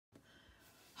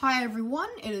Hi everyone,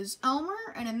 it is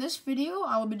Elmer, and in this video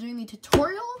I will be doing the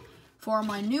tutorial for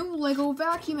my new LEGO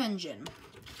vacuum engine.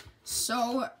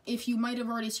 So, if you might have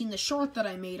already seen the short that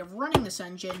I made of running this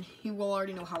engine, you will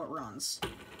already know how it runs.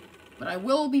 But I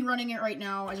will be running it right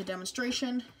now as a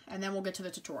demonstration, and then we'll get to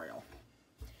the tutorial.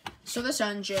 So this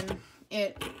engine,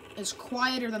 it is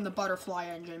quieter than the butterfly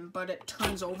engine, but it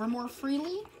turns over more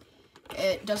freely.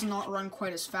 It does not run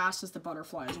quite as fast as the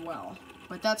butterfly as well.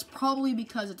 But that's probably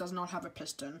because it does not have a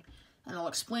piston, and I'll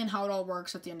explain how it all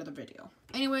works at the end of the video.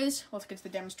 Anyways, let's get to the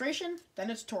demonstration, then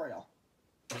the tutorial.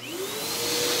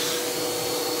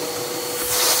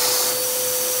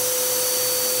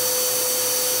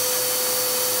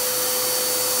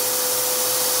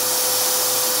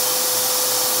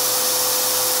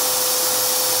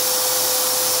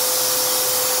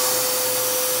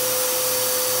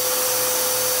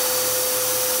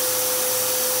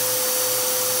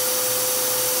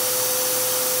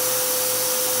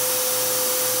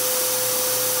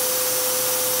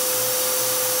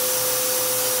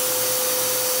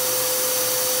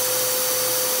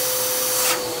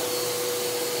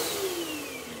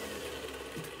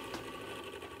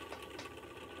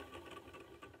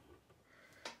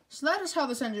 So that is how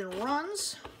this engine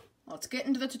runs. Let's get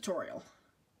into the tutorial.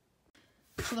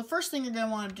 So the first thing you're going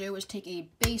to want to do is take a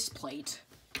base plate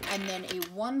and then a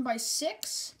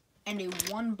 1x6 and a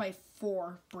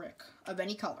 1x4 brick of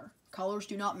any color. Colors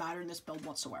do not matter in this build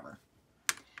whatsoever.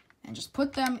 And just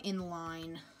put them in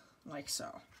line like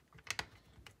so.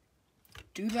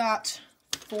 Do that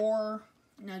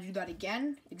now do that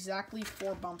again, exactly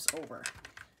 4 bumps over.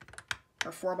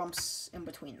 Or 4 bumps in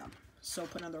between them. So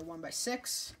put another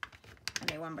 1x6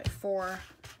 and a 1x4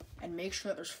 and make sure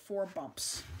that there's 4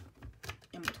 bumps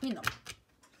in between them.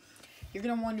 You're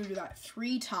going to want to do that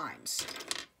 3 times.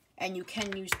 And you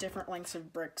can use different lengths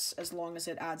of bricks as long as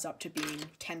it adds up to being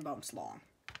 10 bumps long.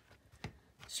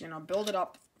 So you're going to build it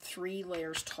up 3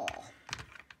 layers tall.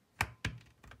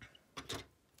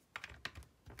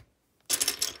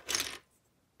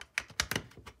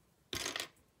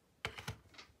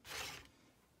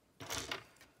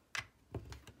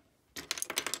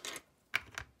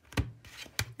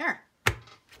 There.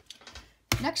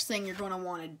 Next thing you're going to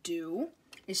want to do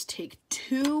is take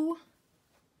 2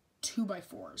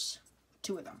 2x4s,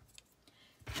 2 of them,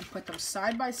 and put them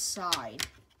side by side,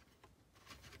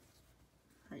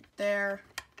 right there,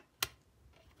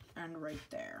 and right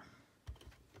there.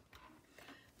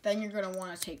 Then you're going to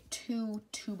want to take 2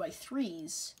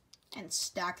 2x3s and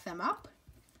stack them up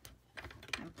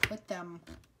and put them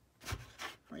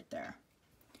right there.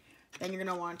 Then you're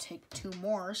going to want to take 2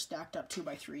 more stacked up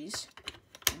 2x3s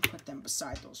and put them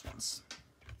beside those ones.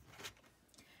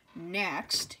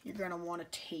 Next, you're going to want to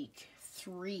take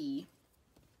 3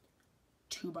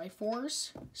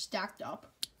 2x4s stacked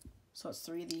up. So it's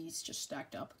 3 of these just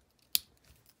stacked up.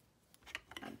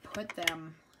 And put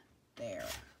them there.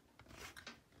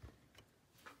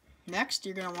 Next,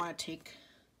 you're going to want to take,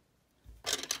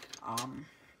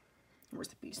 where's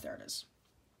the piece? There it is.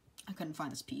 I couldn't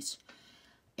find this piece.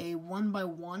 A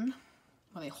 1x1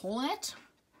 with a hole in it,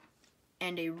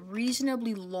 and a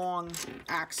reasonably long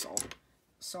axle.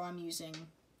 So I'm using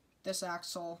this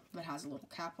axle that has a little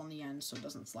cap on the end so it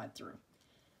doesn't slide through.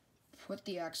 Put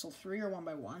the axle 3 or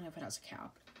 1x1 if it has a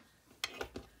cap.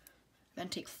 Then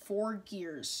take 4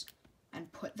 gears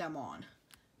and put them on,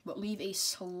 but leave a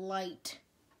slight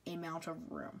amount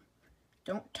of room.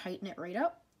 Don't tighten it right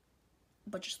up,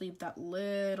 but just leave that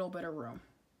little bit of room.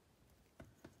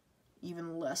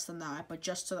 Even less than that, but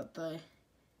just so that the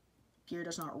gear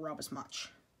does not rub as much.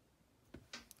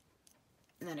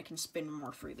 And then it can spin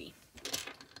more freely.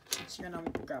 So you're going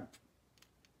to grab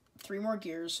 3 more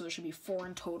gears, so there should be 4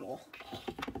 in total,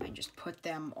 and just put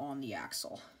them on the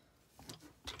axle.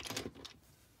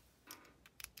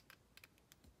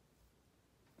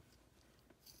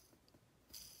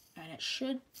 And it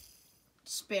should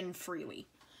spin freely.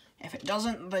 If it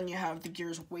doesn't, then you have the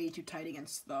gears way too tight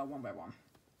against the 1x1.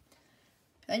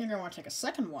 Then you're going to want to take a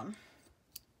second one,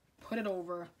 put it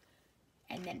over,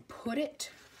 and then put it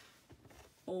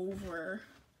over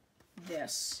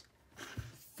this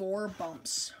 4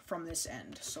 bumps from this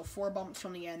end. So 4 bumps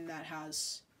from the end that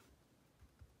has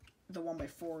the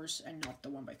 1x4s and not the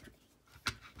 1x3.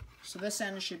 So this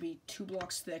end should be 2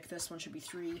 blocks thick, this one should be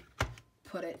 3.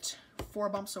 Put it 4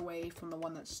 bumps away from the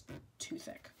one that's too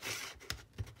thick.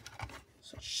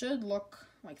 So it should look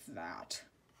like that.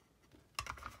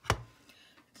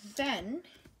 Then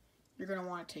you're going to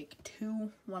want to take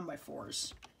 2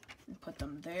 1x4s and put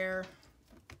them there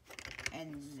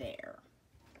and there.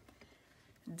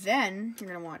 Then you're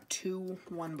going to want 2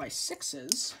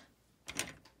 1x6s,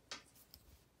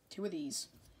 2 of these,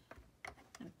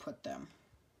 and put them,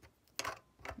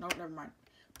 no, never mind,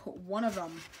 put one of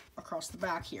them across the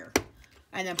back here,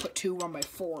 and then put 2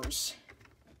 1x4s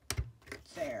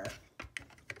there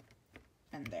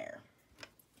and there.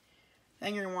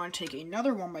 Then you're going to want to take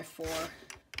another 1x4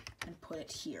 and put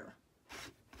it here.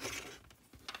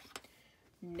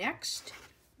 Next,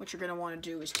 what you're going to want to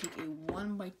do is take a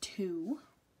 1x2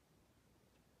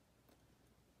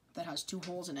 that has 2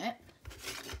 holes in it,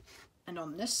 and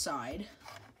on this side,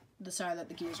 the side that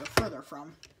the gears are further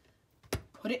from,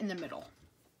 put it in the middle.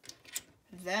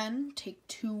 Then take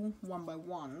 2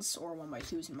 1x1s, or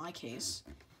 1x2s in my case,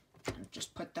 and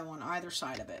just put them on either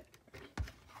side of it.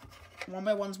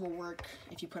 1x1s will work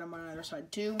if you put them on either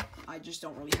side too. I just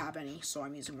don't really have any, so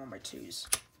I'm using 1x2s.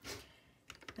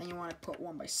 Then you want to put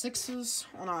 1x6s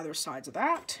on either sides of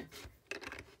that.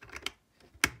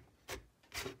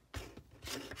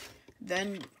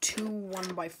 Then 2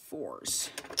 1x4s.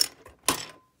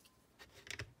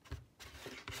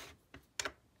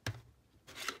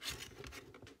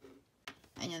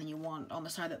 And then you want, on the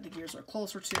side that the gears are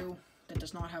closer to, that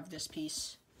does not have this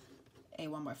piece, a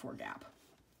 1x4 gap.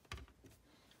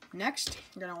 Next,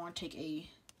 you're going to want to take a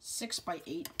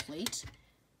 6x8 plate,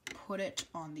 put it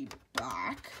on the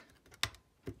back,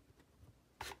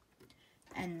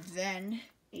 and then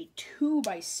a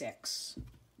 2x6,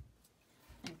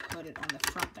 and put it on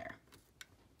the front there.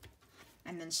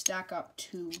 And then stack up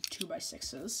 2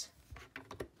 2x6s,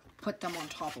 put them on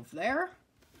top of there,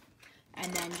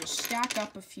 and then just stack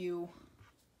up a few,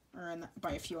 or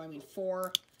by a few I mean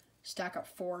 4, stack up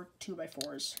 4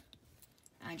 2x4s,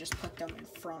 and just put them in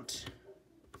front,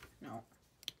 no,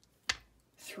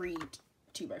 3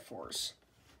 2x4s.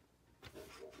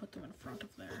 Put them in front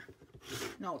of there.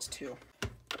 No, it's 2.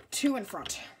 2 in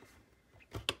front.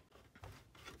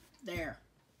 There.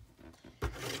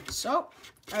 So,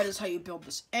 that is how you build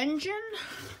this engine.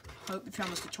 I hope you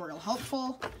found this tutorial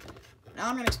helpful. Now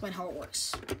I'm going to explain how it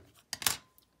works.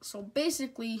 So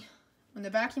basically, when the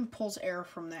vacuum pulls air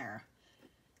from there,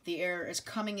 the air is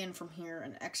coming in from here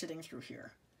and exiting through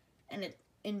here. And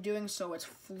in doing so, it's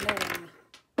flowing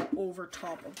over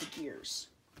top of the gears,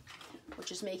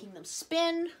 which is making them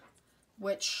spin,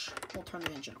 which will turn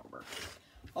the engine over.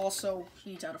 Also,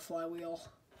 you need to add a flywheel.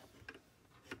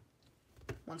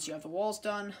 Once you have the walls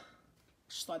done,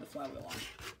 slide the flywheel on.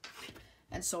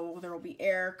 And so there will be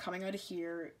air coming out of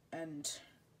here and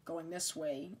going this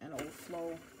way, and it will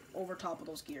flow over top of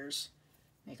those gears,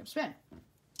 make them spin.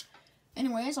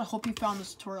 Anyways, I hope you found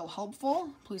this tutorial helpful.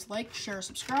 Please like, share,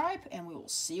 subscribe, and we will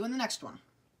see you in the next one.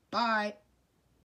 Bye!